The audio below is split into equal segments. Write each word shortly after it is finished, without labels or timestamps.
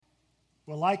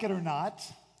Well, like it or not,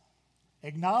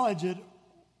 acknowledge it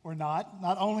or not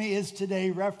only is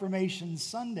today Reformation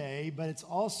Sunday, but it's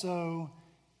also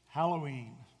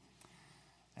Halloween.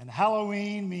 And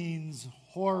Halloween means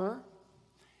horror.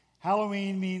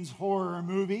 Halloween means horror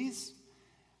movies.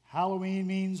 Halloween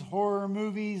means horror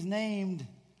movies named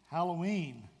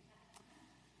Halloween.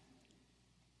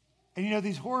 And you know,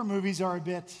 these horror movies are a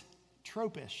bit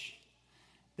tropish.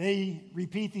 They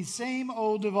repeat these same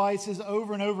old devices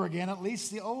over and over again, at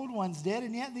least the old ones did,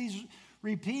 and yet these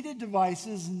repeated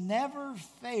devices never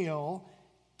fail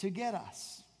to get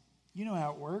us. You know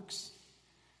how it works.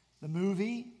 The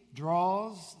movie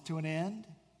draws to an end.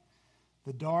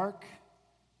 The dark,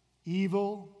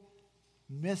 evil,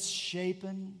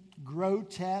 misshapen,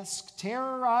 grotesque,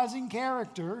 terrorizing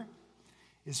character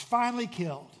is finally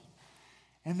killed.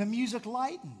 And the music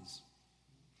lightens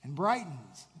and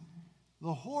brightens.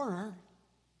 The horror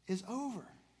is over.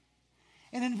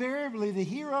 And invariably, the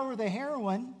hero or the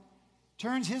heroine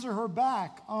turns his or her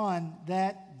back on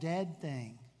that dead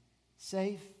thing,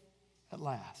 safe at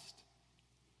last.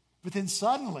 But then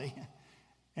suddenly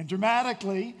and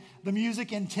dramatically, the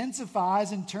music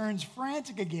intensifies and turns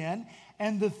frantic again,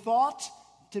 and the thought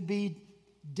to be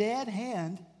dead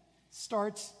hand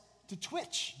starts to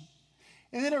twitch.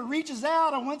 And then it reaches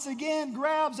out and once again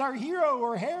grabs our hero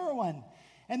or heroine.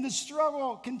 And the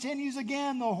struggle continues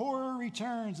again. The horror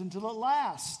returns until at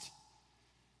last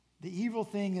the evil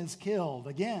thing is killed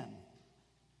again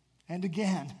and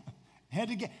again and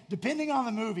again. Depending on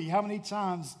the movie, how many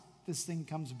times this thing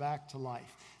comes back to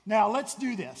life. Now, let's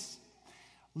do this.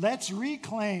 Let's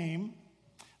reclaim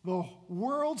the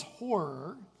world's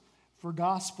horror for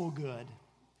gospel good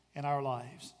in our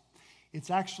lives. It's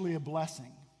actually a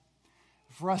blessing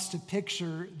for us to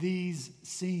picture these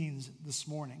scenes this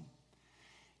morning.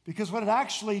 Because what it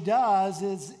actually does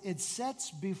is it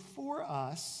sets before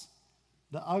us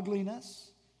the ugliness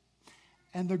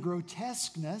and the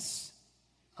grotesqueness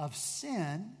of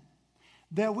sin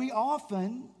that we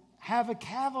often have a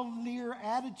cavalier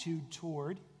attitude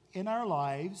toward in our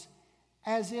lives,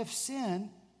 as if sin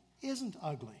isn't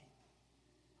ugly,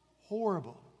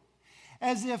 horrible,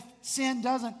 as if sin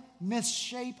doesn't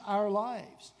misshape our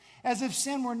lives, as if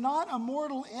sin were not a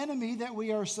mortal enemy that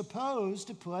we are supposed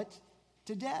to put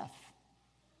to death.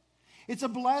 It's a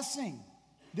blessing,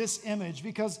 this image,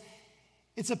 because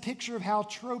it's a picture of how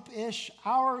trope-ish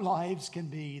our lives can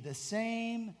be, the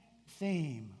same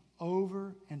theme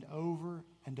over and over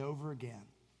and over again,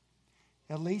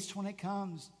 at least when it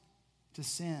comes to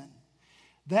sin.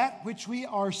 That which we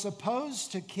are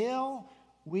supposed to kill,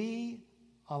 we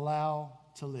allow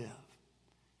to live,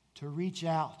 to reach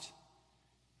out,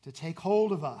 to take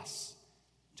hold of us,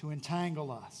 to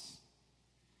entangle us.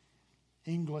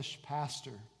 English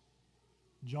pastor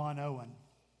John Owen.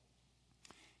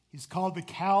 He's called the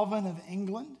Calvin of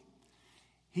England.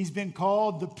 He's been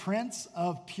called the Prince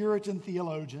of Puritan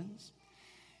theologians.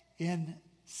 In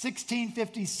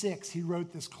 1656, he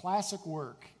wrote this classic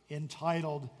work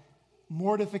entitled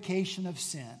Mortification of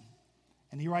Sin.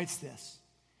 And he writes this: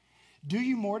 "Do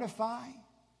you mortify?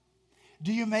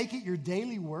 Do you make it your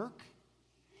daily work?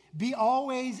 Be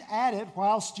always at it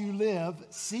whilst you live.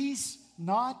 Cease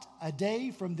not a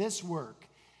day from this work.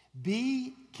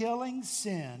 Be killing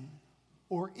sin,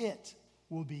 or it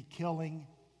will be killing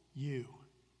you."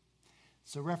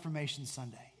 So Reformation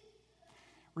Sunday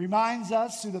reminds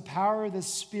us through the power of the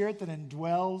Spirit that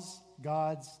indwells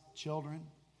God's children,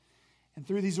 and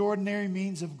through these ordinary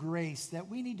means of grace, that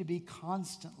we need to be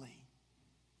constantly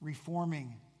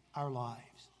reforming our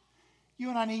lives. You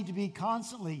and I need to be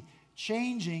constantly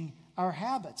changing our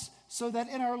habits so that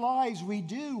in our lives we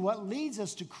do what leads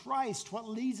us to Christ, what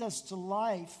leads us to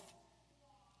life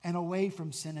and away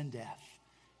from sin and death.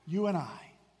 You and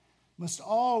I must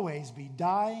always be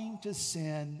dying to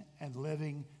sin and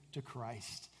living to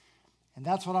Christ. And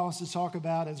that's what I want us to talk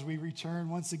about as we return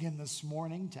once again this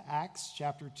morning to Acts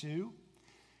chapter 2.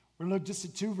 We're going to look just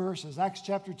at two verses, Acts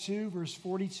chapter 2, verse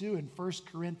 42, and 1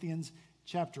 Corinthians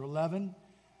chapter 11,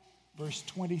 verse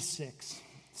 26.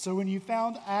 So when you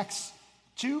found Acts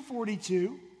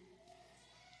 2:42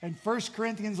 and 1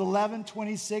 Corinthians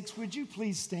 11:26, would you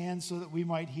please stand so that we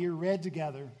might hear read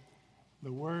together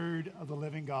the word of the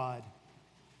living God.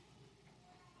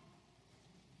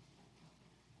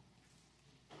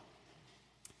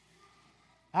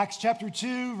 Acts chapter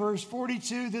 2, verse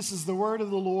 42, this is the word of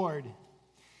the Lord.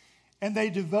 "And they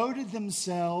devoted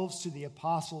themselves to the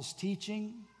apostles'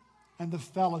 teaching and the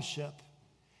fellowship,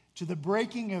 to the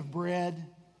breaking of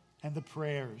bread and the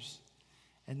prayers."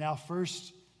 And now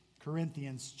 1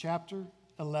 Corinthians chapter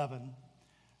 11,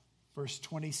 verse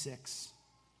 26.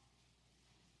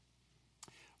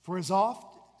 For as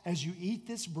oft as you eat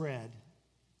this bread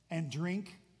and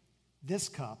drink this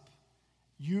cup,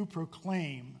 you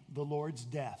proclaim the Lord's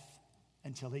death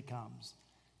until he comes.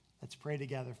 Let's pray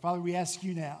together. Father, we ask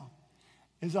you now,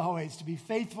 as always, to be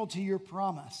faithful to your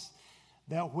promise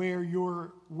that where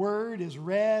your word is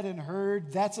read and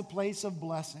heard, that's a place of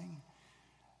blessing.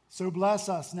 So bless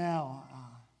us now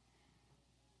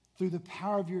through the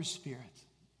power of your Spirit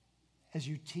as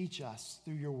you teach us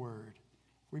through your word.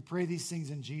 We pray these things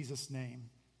in Jesus' name.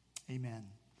 Amen.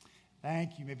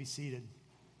 Thank you. You may be seated.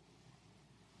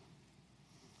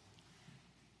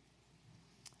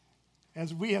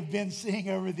 As we have been seeing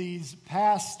over these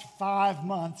past 5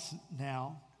 months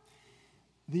now,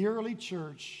 the early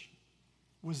church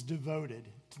was devoted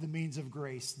to the means of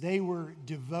grace. They were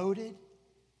devoted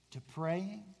to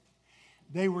praying.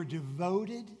 They were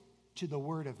devoted to the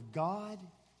Word of God.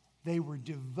 They were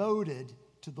devoted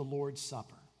to the Lord's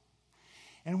Supper.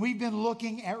 And we've been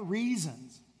looking at reason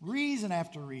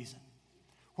after reason,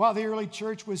 why the early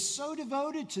church was so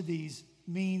devoted to these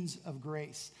means of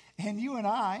grace. And you and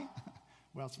I,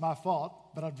 well, it's my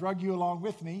fault, but I've dragged you along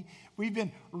with me. We've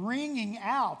been wringing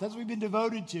out, that's what we've been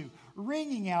devoted to,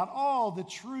 wringing out all the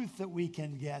truth that we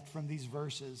can get from these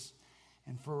verses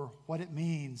and for what it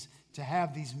means to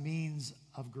have these means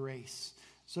of grace.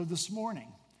 So this morning,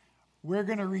 we're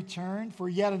going to return for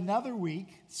yet another week,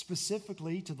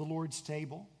 specifically to the Lord's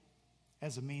table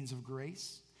as a means of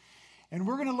grace. And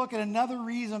we're going to look at another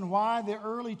reason why the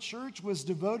early church was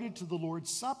devoted to the Lord's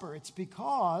Supper. It's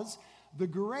because the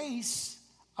grace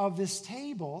of this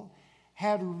table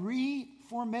had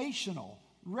reformational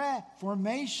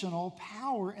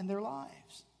power in their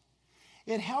lives.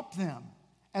 It helped them,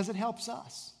 as it helps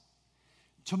us,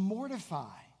 to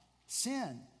mortify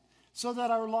sin so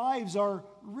that our lives are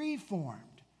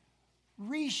reformed,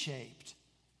 reshaped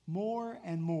more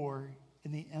and more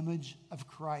in the image of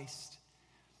Christ.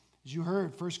 As you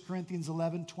heard, 1 Corinthians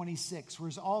 11:26, for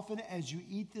as often as you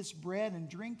eat this bread and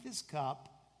drink this cup,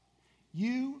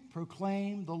 you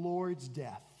proclaim the Lord's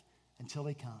death until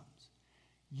he comes.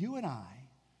 You and I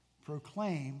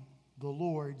proclaim the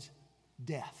Lord's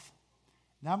death.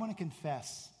 Now I'm going to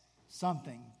confess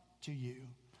something to you.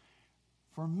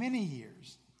 For many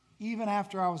years, even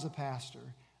after I was a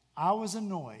pastor, I was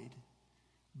annoyed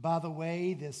by the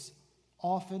way this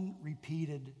often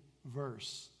repeated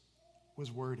verse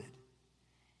was worded.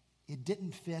 It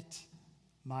didn't fit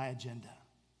my agenda.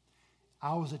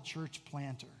 I was a church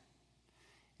planter.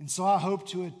 And so I hoped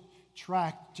to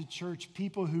attract to church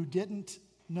people who didn't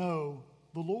know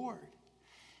the Lord.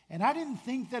 And I didn't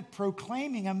think that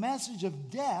proclaiming a message of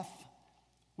death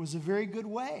was a very good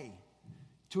way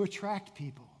to attract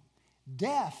people.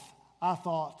 Death, I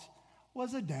thought,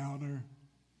 was a downer.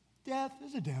 Death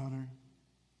is a downer.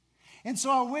 And so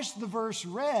I wish the verse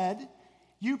read,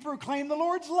 you proclaim the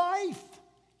Lord's life.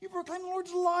 You proclaim the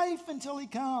Lord's life until he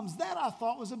comes. That I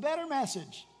thought was a better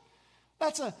message.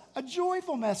 That's a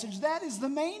joyful message. That is the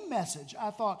main message.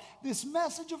 I thought, this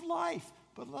message of life.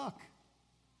 But look,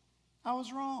 I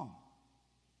was wrong.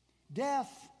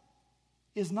 Death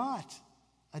is not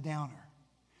a downer.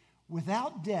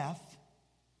 Without death,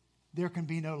 there can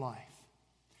be no life.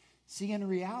 See, in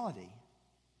reality,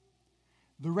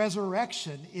 the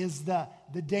resurrection is the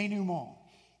denouement.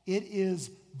 It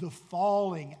is the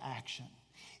falling action.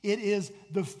 It is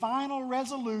the final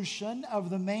resolution of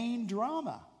the main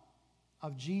drama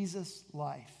of Jesus'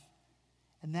 life.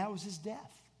 And that was his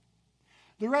death.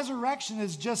 The resurrection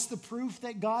is just the proof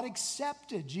that God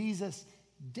accepted Jesus'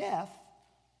 death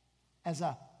as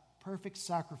a perfect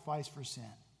sacrifice for sin.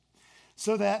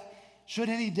 So that should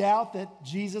any doubt that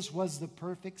Jesus was the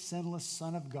perfect, sinless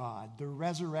Son of God, the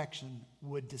resurrection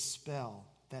would dispel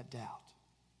that doubt.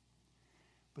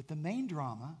 But the main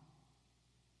drama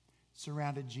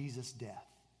surrounded Jesus' death.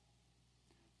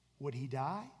 Would he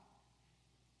die?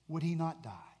 Would he not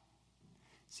die?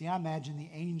 See, I imagine the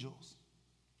angels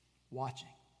watching,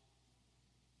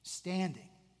 standing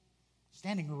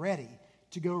ready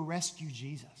to go rescue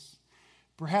Jesus.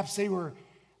 Perhaps they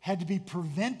had to be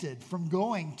prevented from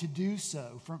going to do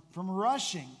so, from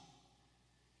rushing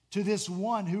to this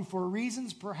one who, for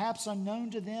reasons perhaps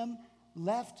unknown to them,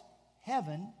 left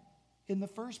heaven in the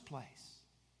first place.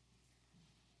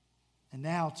 And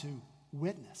now to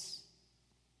witness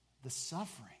the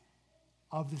suffering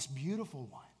of this beautiful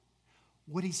one.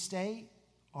 Would he stay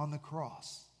on the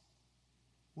cross?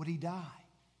 Would he die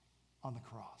on the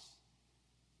cross?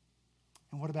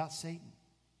 And what about Satan?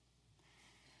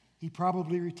 He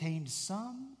probably retained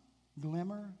some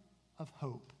glimmer of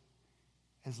hope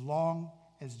as long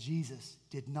as Jesus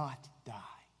did not die.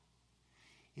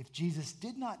 If Jesus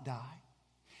did not die,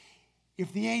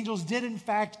 If the angels did in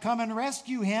fact come and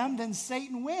rescue him, then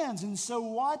Satan wins. And so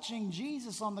watching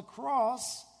Jesus on the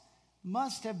cross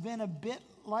must have been a bit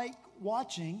like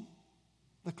watching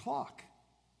the clock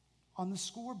on the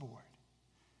scoreboard.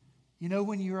 You know,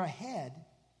 when you're ahead,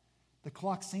 the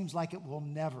clock seems like it will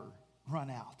never run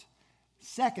out.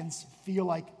 Seconds feel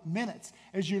like minutes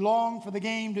as you long for the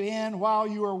game to end while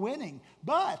you are winning.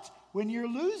 But when you're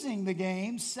losing the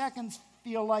game, seconds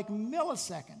feel like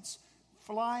milliseconds,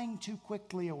 flying too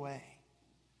quickly away.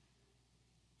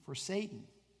 For Satan,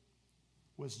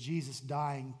 was Jesus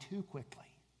dying too quickly?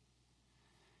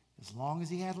 As long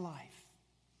as he had life,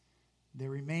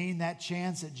 there remained that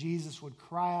chance that Jesus would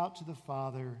cry out to the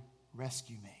Father,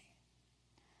 "Rescue me."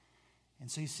 And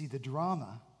so you see, the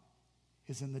drama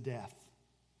is in the death.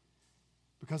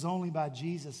 Because only by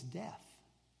Jesus' death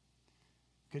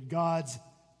could God's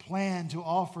plan to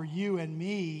offer you and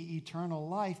me eternal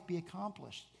life be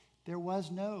accomplished. There was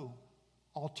no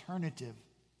alternative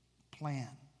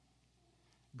plan.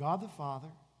 God the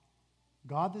Father,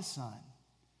 God the Son,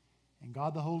 and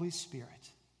God the Holy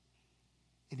Spirit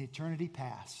in eternity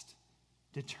past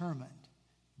determined,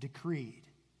 decreed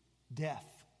death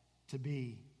to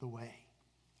be the way.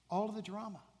 All of the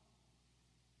drama,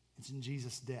 it's in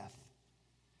Jesus' death.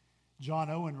 John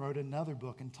Owen wrote another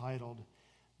book entitled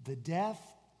 "The Death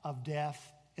of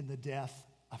Death and the Death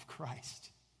of Christ."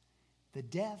 The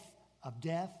death of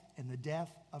death and the death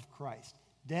of Christ.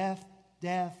 Death,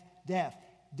 death, death.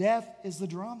 Death is the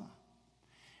drama.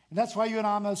 And that's why you and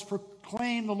I must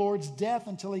proclaim the Lord's death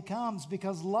until he comes,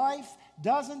 because life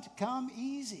doesn't come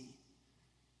easy.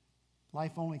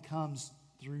 Life only comes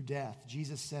through death.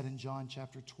 Jesus said in John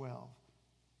chapter 12,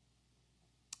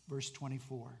 verse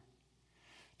 24,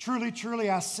 "Truly, truly,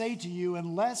 I say to you,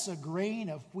 unless a grain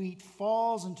of wheat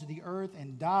falls into the earth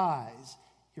and dies,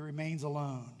 it remains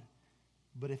alone.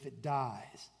 But if it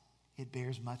dies, it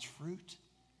bears much fruit."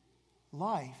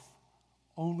 Life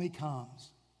only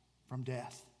comes from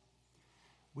death.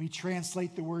 We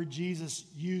translate the word Jesus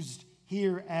used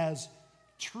here as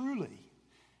truly.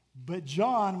 But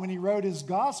John, when he wrote his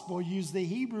gospel, used the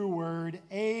Hebrew word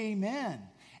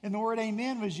amen. And the word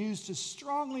amen was used to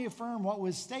strongly affirm what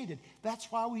was stated.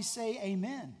 That's why we say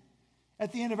amen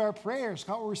at the end of our prayers.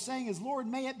 What we're saying is, Lord,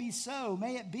 may it be so.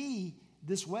 May it be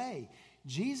this way.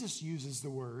 Jesus uses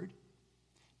the word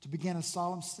to begin a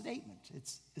solemn statement.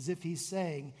 It's as if he's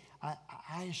saying,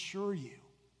 I assure you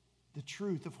the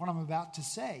truth of what I'm about to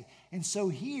say. And so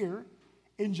here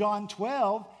in John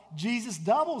 12, Jesus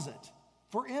doubles it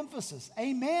for emphasis.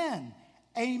 Amen.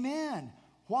 Amen.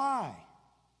 Why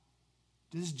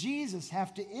does Jesus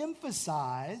have to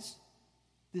emphasize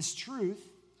this truth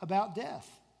about death?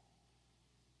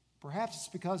 Perhaps it's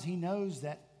because he knows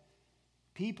that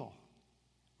people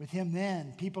with him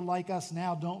then, people like us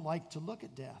now, don't like to look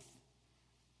at death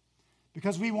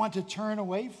because we want to turn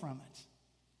away from it.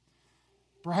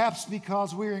 Perhaps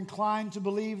because we're inclined to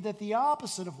believe that the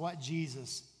opposite of what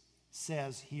Jesus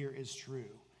says here is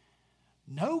true.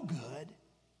 No good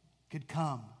could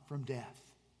come from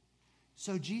death.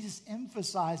 So Jesus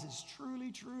emphasizes,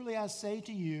 truly, truly, I say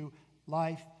to you,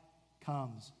 life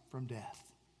comes from death.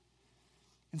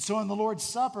 And so in the Lord's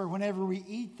Supper, whenever we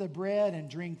eat the bread and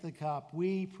drink the cup,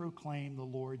 we proclaim the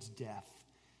Lord's death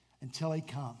until he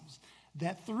comes.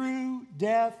 That through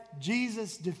death,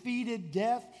 Jesus defeated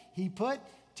death. He put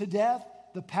to death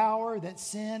the power that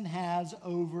sin has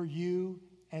over you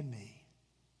and me.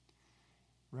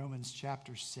 Romans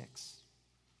chapter 6,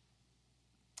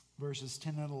 verses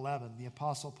 10 and 11, the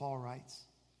Apostle Paul writes,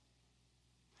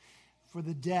 For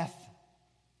the death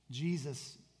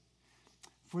Jesus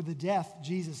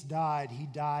died, he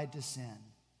died to sin,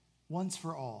 once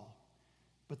for all.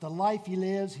 But the life he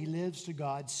lives to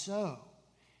God. So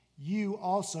you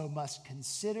also must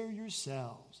consider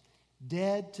yourselves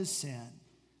dead to sin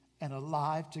and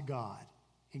alive to God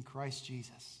in Christ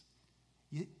Jesus.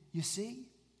 You see,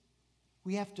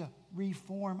 we have to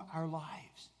reform our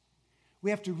lives.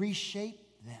 We have to reshape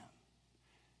them.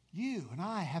 You and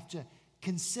I have to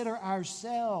consider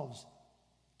ourselves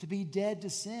to be dead to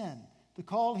sin. The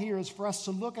call here is for us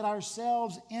to look at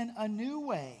ourselves in a new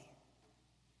way,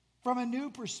 from a new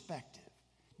perspective.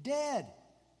 Dead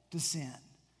to sin,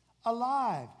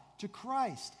 alive to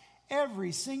Christ.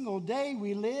 Every single day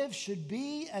we live should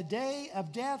be a day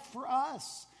of death for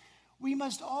us. We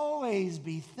must always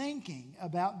be thinking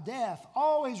about death,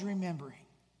 always remembering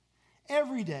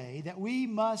every day that we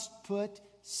must put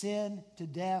sin to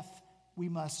death. We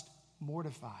must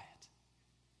mortify it.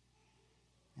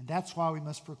 And that's why we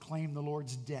must proclaim the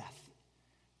Lord's death.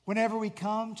 Whenever we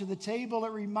come to the table,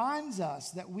 it reminds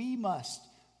us that we must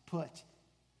put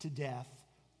to death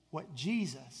what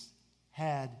Jesus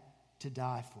had to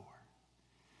die for.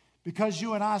 Because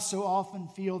you and I so often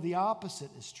feel the opposite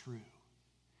is true.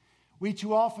 We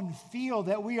too often feel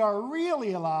that we are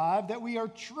really alive, that we are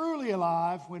truly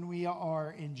alive when we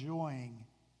are enjoying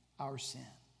our sin.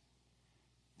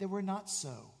 That we're not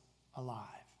so alive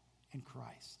in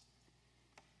Christ.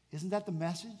 Isn't that the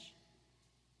message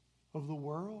of the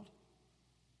world?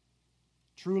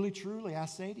 Truly, truly, I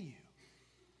say to you,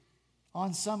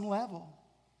 on some level,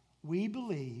 we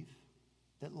believe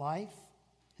that life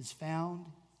is found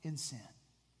in sin.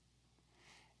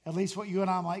 At least what you and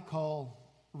I might call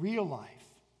real life,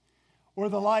 or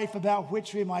the life about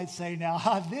which we might say,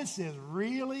 now, this is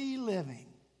really living.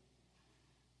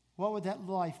 What would that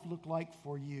life look like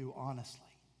for you, honestly?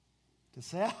 To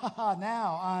say,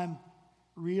 now I'm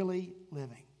really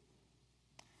living.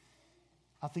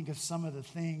 I think of some of the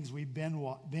things we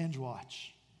binge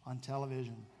watch on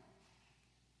television.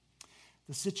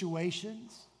 The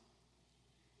situations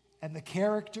and the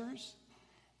characters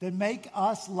that make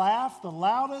us laugh the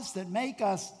loudest, that make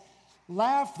us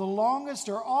laugh the longest,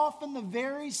 are often the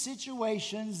very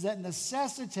situations that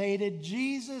necessitated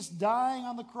Jesus dying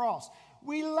on the cross.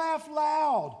 We laugh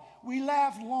loud, we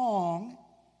laugh long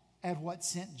at what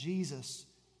sent Jesus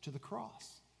to the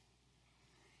cross.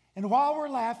 And while we're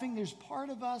laughing, there's part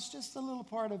of us, just a little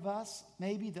part of us,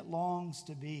 maybe that longs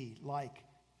to be like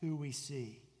who we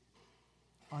see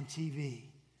on TV,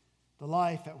 the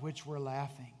life at which we're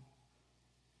laughing.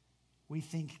 We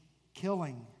think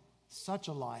killing such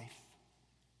a life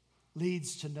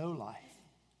leads to no life,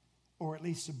 or at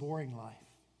least a boring life,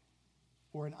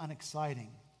 or an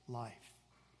unexciting life.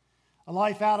 A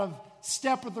life out of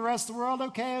step with the rest of the world.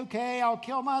 Okay, I'll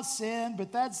kill my sin,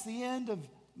 but that's the end of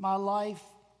my life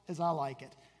as I like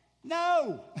it.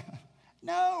 No,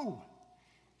 no.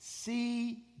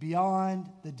 See beyond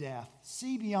the death.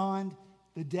 See beyond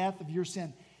the death of your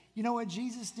sin. You know what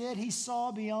Jesus did? He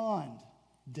saw beyond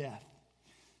death.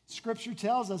 Scripture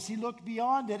tells us he looked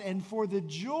beyond it, and for the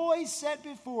joy set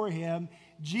before him,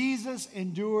 Jesus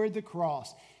endured the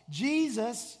cross.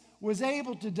 Jesus was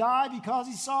able to die because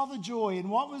he saw the joy. And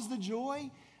what was the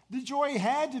joy? The joy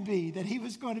had to be that he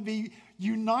was going to be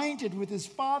united with his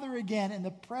Father again in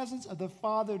the presence of the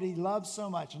Father that he loved so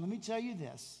much. And let me tell you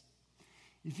this.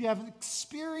 If you haven't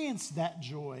experienced that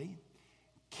joy,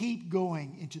 keep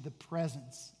going into the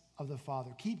presence of the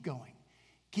Father. Keep going.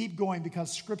 Keep going,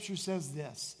 because Scripture says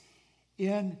this: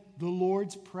 in the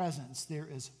Lord's presence there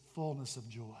is fullness of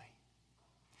joy.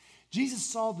 Jesus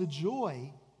saw the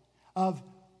joy of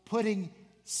putting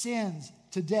sins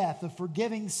to death, of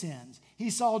forgiving sins. He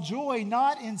saw joy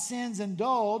not in sins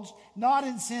indulged, not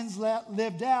in sins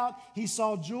lived out. He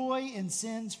saw joy in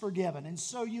sins forgiven. And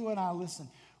so you and I, listen,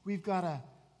 we've got to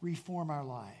reform our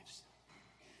lives.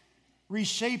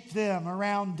 Reshape them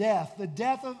around death, the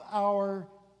death of our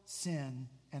sin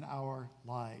in our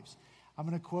lives. I'm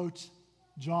going to quote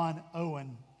John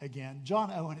Owen again.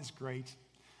 John Owen is great.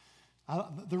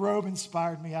 The robe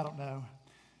inspired me, I don't know.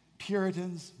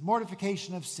 Puritans,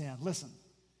 mortification of sin. Listen,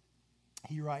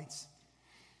 he writes,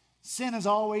 sin is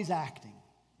always acting,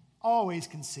 always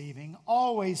conceiving,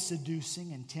 always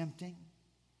seducing and tempting.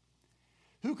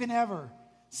 Who can ever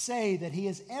say that he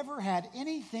has ever had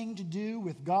anything to do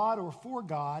with God or for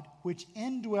God which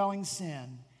indwelling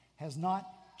sin has not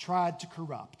tried to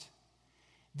corrupt?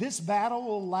 This battle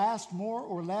will last more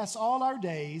or less all our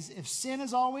days. If sin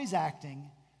is always acting,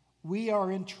 we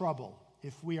are in trouble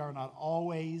if we are not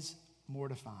always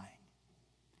mortifying.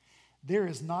 There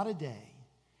is not a day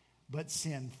but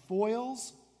sin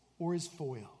foils or is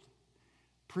foiled,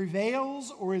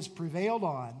 prevails or is prevailed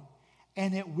on,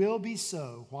 and it will be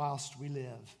so whilst we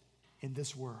live in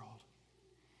this world.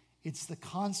 It's the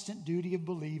constant duty of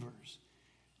believers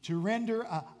to render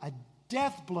a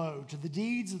death blow to the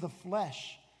deeds of the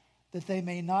flesh, that they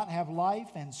may not have life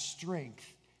and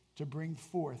strength to bring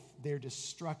forth their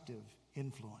destructive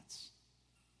influence.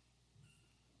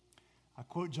 I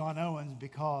quote John Owen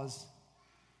because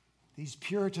these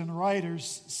Puritan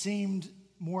writers seemed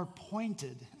more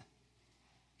pointed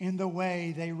in the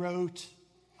way they wrote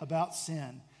about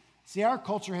sin. See, our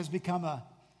culture has become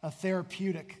a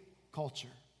therapeutic culture.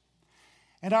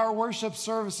 And our worship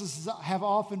services have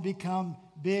often become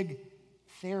big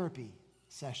therapy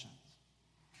sessions.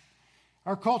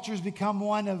 Our culture has become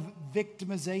one of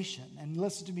victimization. And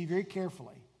listen to me very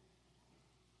carefully.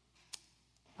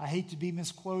 I hate to be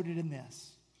misquoted in this.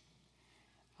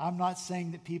 I'm not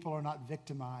saying that people are not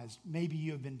victimized. Maybe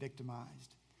you have been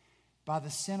victimized. By the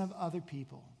sin of other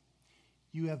people,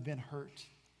 you have been hurt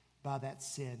by that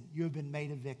sin. You have been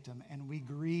made a victim, and we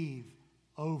grieve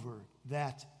over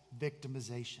that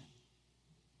victimization.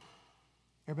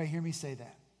 Everybody hear me say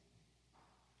that?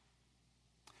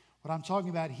 What I'm talking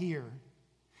about here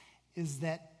is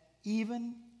that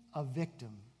even a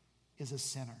victim is a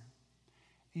sinner.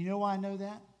 You know why I know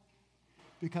that?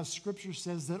 Because Scripture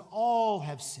says that all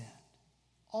have sinned.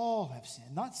 All have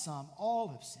sinned. Not some, all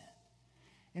have sinned.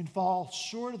 And fall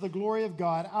short of the glory of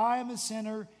God. I am a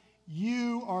sinner.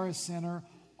 You are a sinner.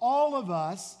 All of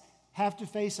us have to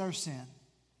face our sin.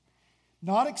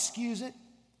 Not excuse it.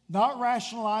 Not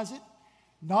rationalize it.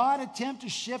 Not attempt to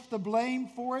shift the blame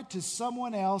for it to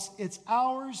someone else. It's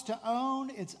ours to own.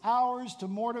 It's ours to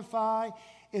mortify.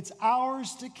 It's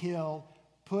ours to kill.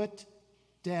 Put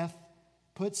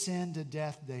sin to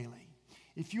death daily.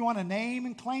 If you want to name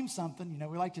and claim something,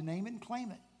 we like to name it and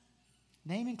claim it.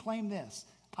 Name and claim this.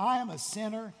 I am a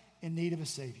sinner in need of a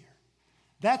Savior.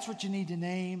 That's what you need to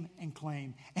name and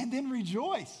claim. And then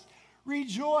rejoice.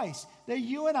 Rejoice that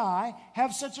you and I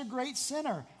have such a great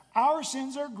sinner. Our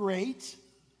sins are great,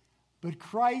 but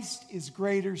Christ is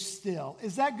greater still.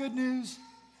 Is that good news?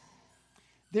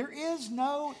 There is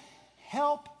no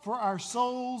help for our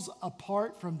souls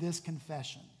apart from this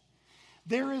confession.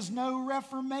 There is no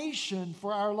reformation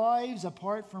for our lives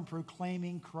apart from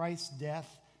proclaiming Christ's death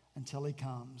until He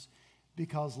comes,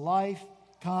 because life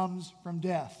comes from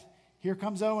death. Here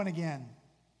comes Owen again.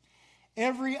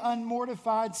 Every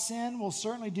unmortified sin will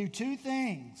certainly do two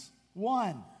things.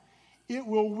 One, it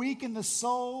will weaken the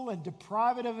soul and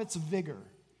deprive it of its vigor.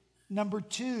 Number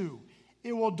two,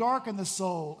 it will darken the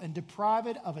soul and deprive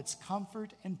it of its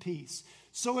comfort and peace.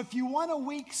 So if you want a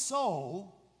weak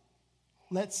soul,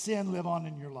 let sin live on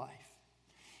in your life.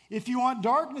 If you want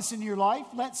darkness in your life,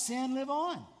 let sin live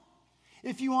on.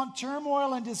 If you want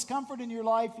turmoil and discomfort in your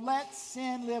life, let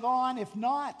sin live on. If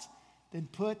not, then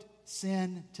put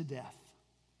sin to death.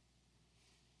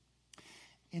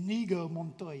 Inigo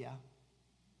Montoya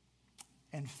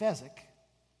and Fezzik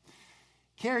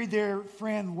carried their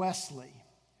friend Wesley,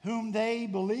 whom they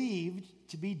believed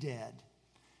to be dead,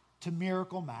 to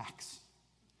Miracle Max.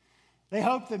 They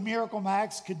hoped that Miracle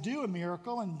Max could do a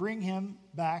miracle and bring him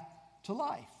back to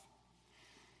life.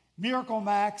 Miracle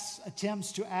Max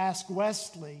attempts to ask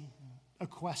Wesley a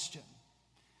question.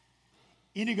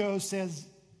 Inigo says,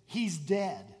 he's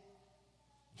dead.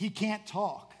 He can't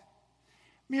talk.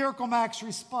 Miracle Max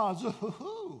responds,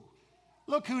 ooh,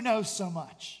 look who knows so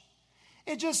much.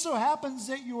 It just so happens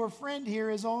that your friend here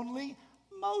is only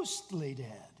mostly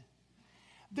dead.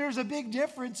 There's a big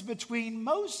difference between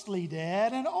mostly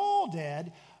dead and all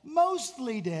dead.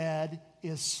 Mostly dead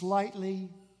is slightly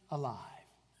alive.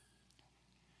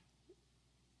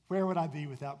 Where would I be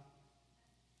without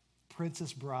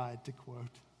Princess Bride, to quote?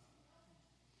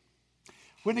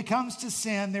 When it comes to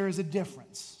sin, there is a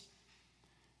difference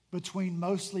between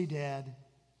mostly dead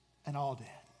and all dead.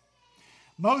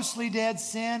 Mostly dead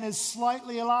sin is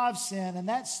slightly alive sin, and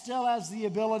that still has the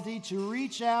ability to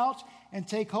reach out and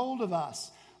take hold of us.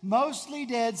 Mostly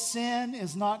dead sin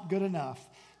is not good enough.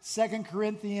 2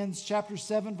 Corinthians chapter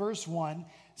 7, verse 1,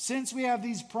 since we have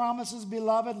these promises,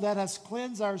 beloved, let us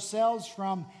cleanse ourselves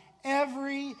from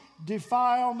every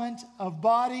defilement of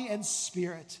body and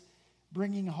spirit,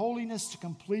 bringing holiness to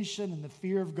completion in the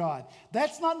fear of God.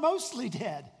 That's not mostly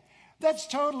dead. That's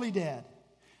totally dead.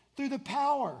 Through the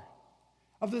power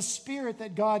of the Spirit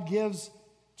that God gives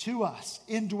to us,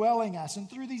 indwelling us. And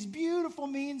through these beautiful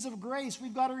means of grace,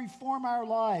 we've got to reform our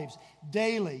lives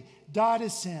daily, die to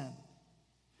sin.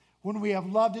 When we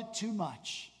have loved it too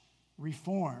much,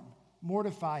 reform,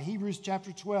 mortify. Hebrews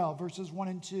chapter 12, verses 1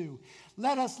 and 2.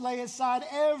 Let us lay aside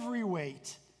every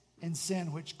weight and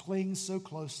sin which clings so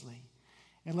closely,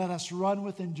 and let us run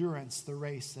with endurance the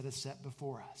race that is set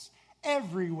before us.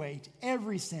 Every weight,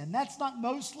 every sin. That's not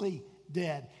mostly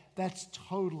dead. That's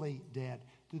totally dead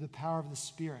through the power of the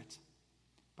Spirit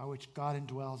by which God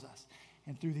indwells us.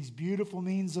 And through these beautiful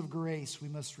means of grace, we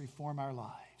must reform our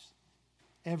lives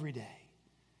every day.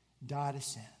 Die to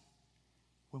sin.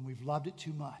 When we've loved it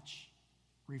too much,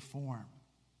 reform,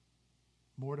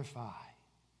 mortify.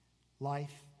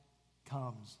 Life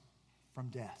comes from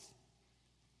death.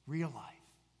 Real life,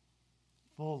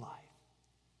 full life,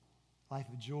 life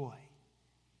of joy,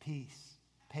 peace,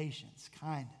 patience,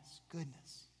 kindness,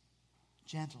 goodness,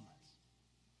 gentleness,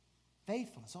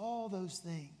 faithfulness, all those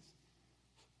things.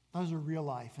 Those are real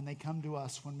life, and they come to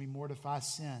us when we mortify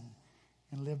sin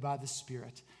and live by the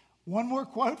Spirit. One more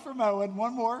quote from Owen,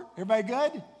 one more. Everybody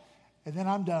good? And then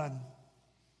I'm done.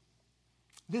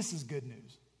 This is good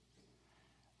news.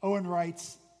 Owen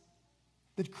writes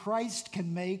that Christ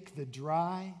can make the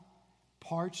dry,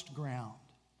 parched ground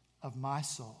of my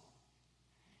soul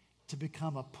to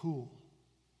become a pool,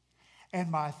 and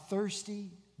my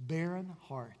thirsty, barren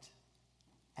heart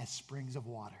as springs of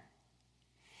water.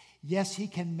 Yes, he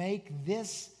can make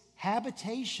this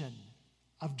habitation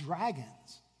of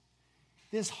dragons,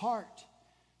 this heart,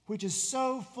 which is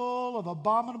so full of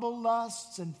abominable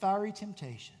lusts and fiery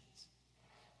temptations,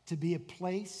 to be a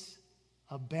place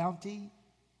of bounty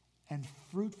and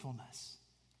fruitfulness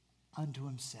unto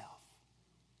himself.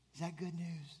 Is that good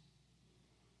news?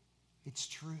 It's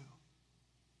true.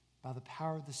 By the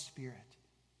power of the Spirit,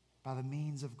 by the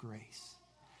means of grace.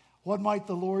 What might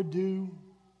the Lord do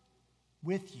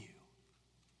with you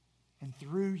and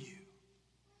through you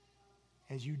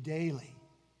as you daily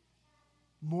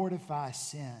mortify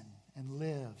sin and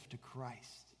live to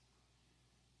Christ?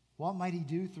 What might he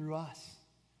do through us?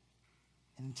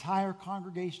 An entire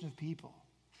congregation of people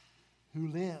who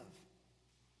live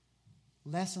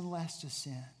less and less to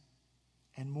sin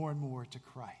and more to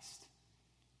Christ.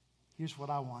 Here's what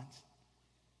I want.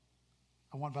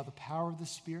 I want, by the power of the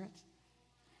Spirit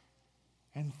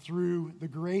and through the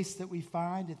grace that we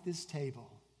find at this table,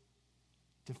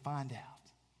 to find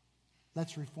out.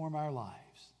 Let's reform our lives.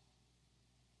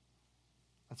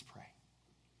 Let's pray.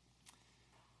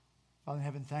 Father in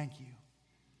heaven, thank you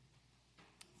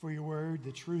for your word,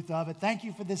 the truth of it. Thank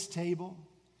you for this table.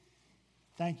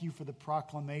 Thank you for the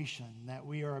proclamation that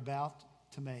we are about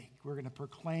to make. We're going to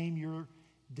proclaim your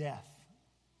death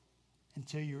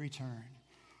until you return.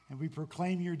 And we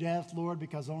proclaim your death, Lord,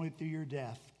 because only through your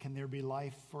death can there be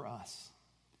life for us.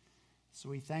 So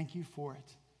we thank you for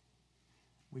it.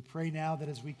 We pray now that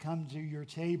as we come to your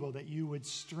table, that you would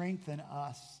strengthen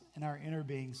us in our inner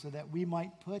being so that we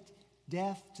might put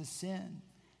death to sin,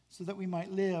 so that we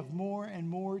might live more and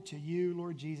more to you,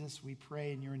 Lord Jesus. We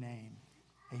pray in your name.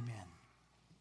 Amen.